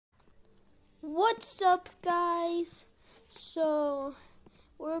What's up, guys? So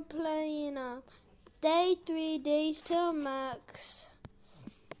we're playing day 3 days till max.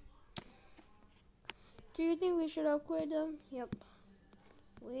 Do you think we should upgrade them? Yep.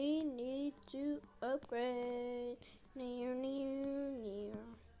 We need to upgrade. Near.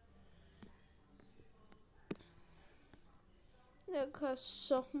 That costs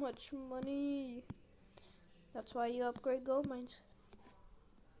so much money. That's why you upgrade gold mines.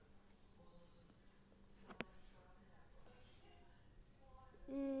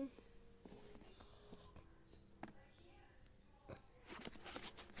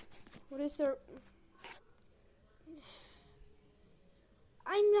 What is there?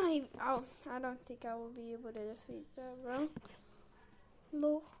 I'm not even. Oh, I don't think I will be able to defeat that, bro.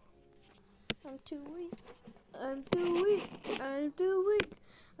 No, I'm too weak. I'm too weak. I'm too weak.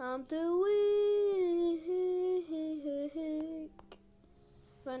 I'm too weak.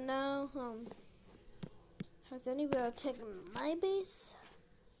 But now, has anybody taken my base?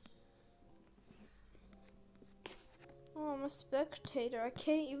 Oh, I'm a spectator. I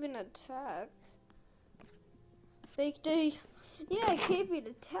can't even attack. Fake day. Yeah, I can't even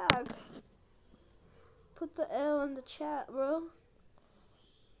attack. Put the L in the chat, bro.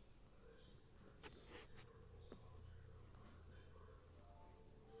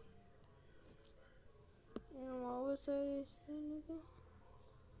 And what was I saying again?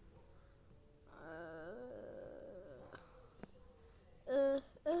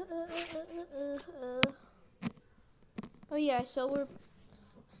 Oh yeah, so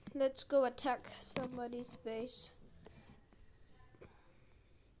let's go attack somebody's base.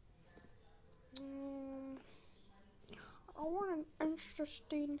 I want an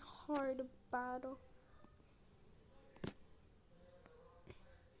interesting hard battle.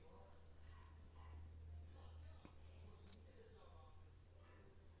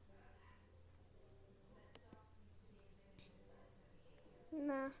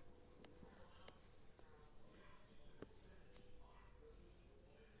 Nah.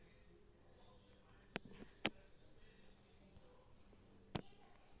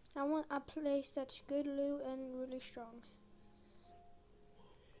 I want a place that's good loot and really strong.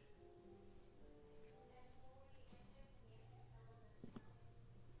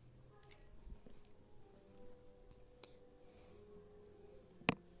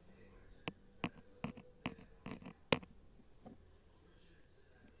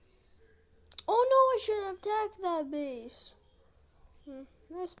 Oh no, I should have attacked that base.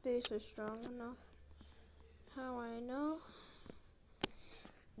 This base is strong enough. How I know?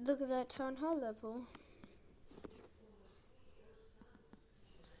 Look at that town hall level.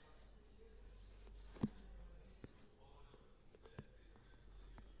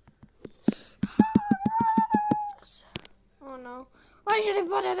 Oh no. Why should I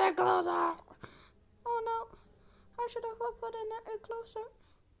put it there closer? Oh no. How should I put it closer?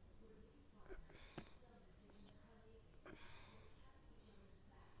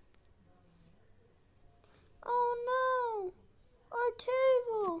 Oh no. Our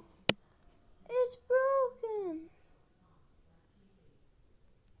table. It's broken.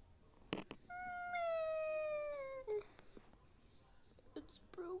 It's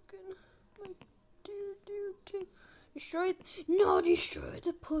broken. My dear. Destroy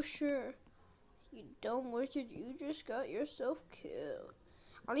the pusher. You dumb wizard, you just got yourself killed.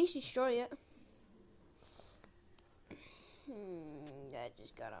 At least destroy it. That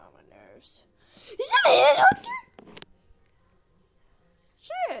just got on my nerves. Is that a headhunter?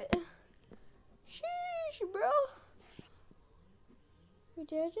 Shit. Sheesh, bro. Wait,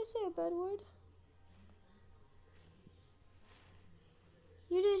 did I just say a bad word?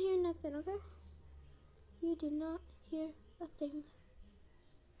 You didn't hear nothing, okay? You did not hear a thing.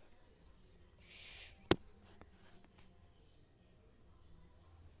 Shh.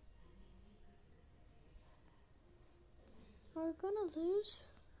 Are we gonna lose?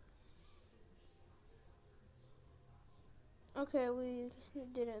 Okay, we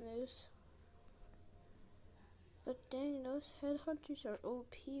didn't lose. But dang, those headhunters are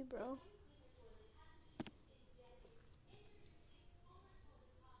OP, bro.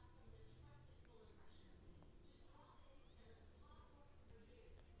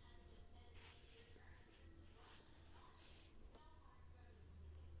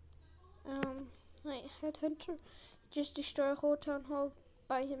 Like, headhunter just destroy a whole town hall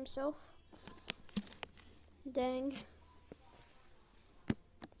by himself. Dang.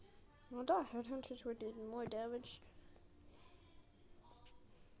 I thought headhunters were doing more damage.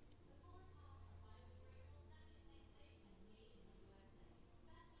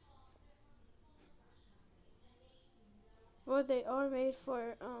 Well, they are made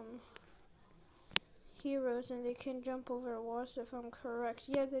for heroes and they can jump over walls if I'm correct.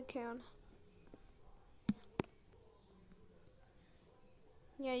 Yeah, they can.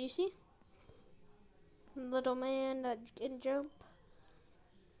 Yeah, you see? Little man that can jump.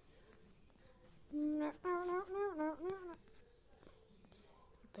 You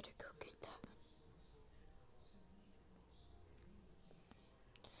better go get that.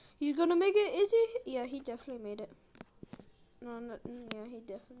 You gonna make it, is he? Yeah, he definitely made it. No, yeah, he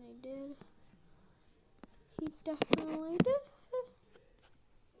definitely did. He definitely did.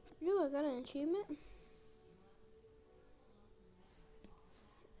 Ooh, I got an achievement.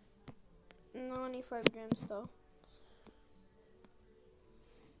 No, only 5 gems though.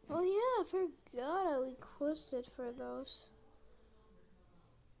 Oh yeah, I forgot I requested for those.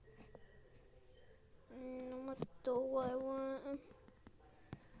 What do I want?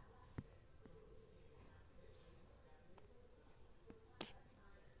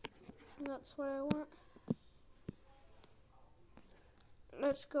 That's what I want.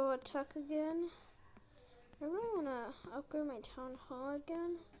 Let's go attack again. I really wanna upgrade my town hall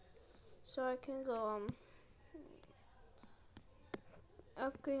again, so I can go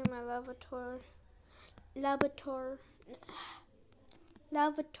upgrade my lavatory.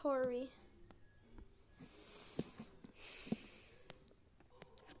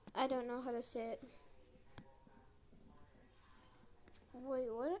 I don't know how to say it. Wait,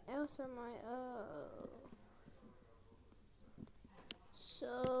 what else am I? Oh,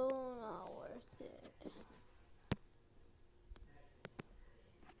 so not worth it.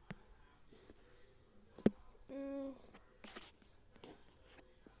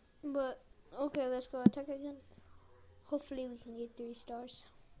 But okay, let's go attack again. Hopefully we can get 3 stars.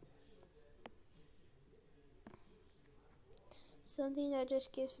 Something that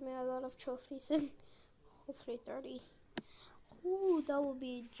just gives me a lot of trophies and hopefully 30. Ooh, that would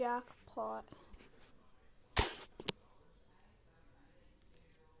be jackpot.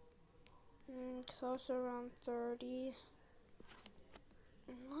 Close around 30.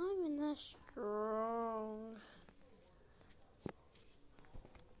 Not even that strong.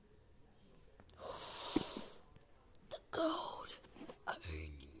 The gold. I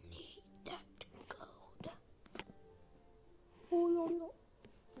need that gold. Oh no.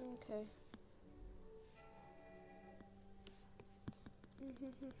 Okay.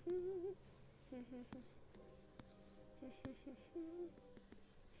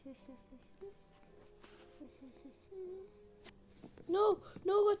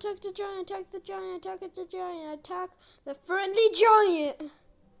 No, attack the giant, attack the giant, attack the giant, attack the friendly giant.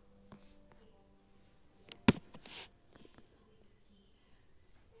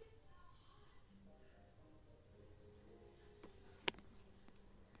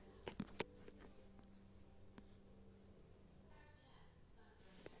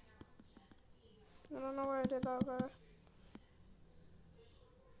 I don't know where I did all go.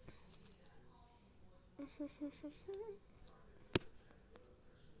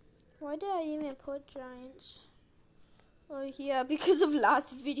 Why did I even put giants? Oh yeah, because of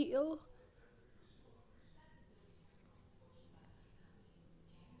last video.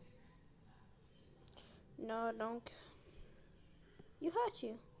 No, don't. You had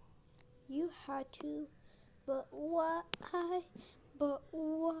to. You had to. But why? But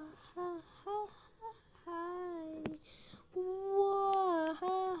why?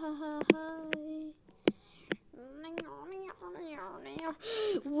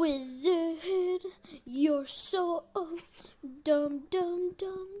 Wizard, you're so dumb.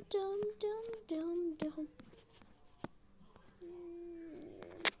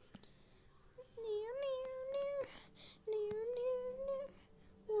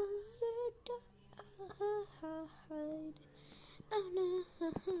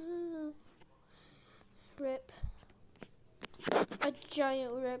 Rip. A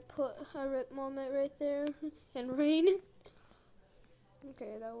giant rip, put a rip moment right there, and rain.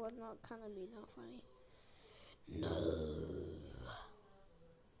 Okay, that would not kind of be not funny. No.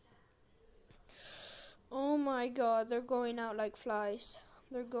 Oh my god, they're going out like flies.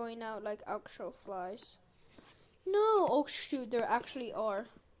 They're going out like actual flies. No, oh shoot, there actually are.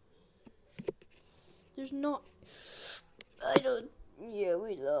 There's not. I don't. Yeah,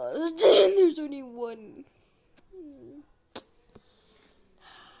 we lost. There's only one.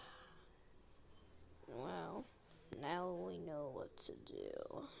 Wow. Now we know what to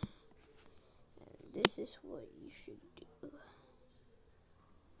do. And this is what you should do.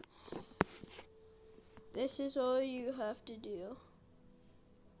 This is all you have to do.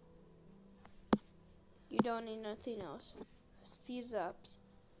 You don't need nothing else. Few zaps.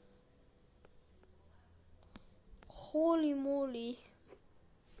 Holy moly.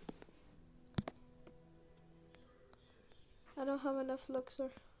 I don't have enough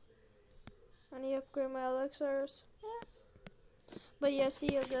elixir. I need to upgrade my elixirs. Yeah. But yeah,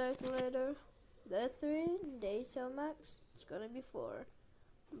 see you guys later. The 3 days till max. It's gonna be 4.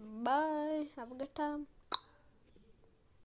 Bye. Have a good time.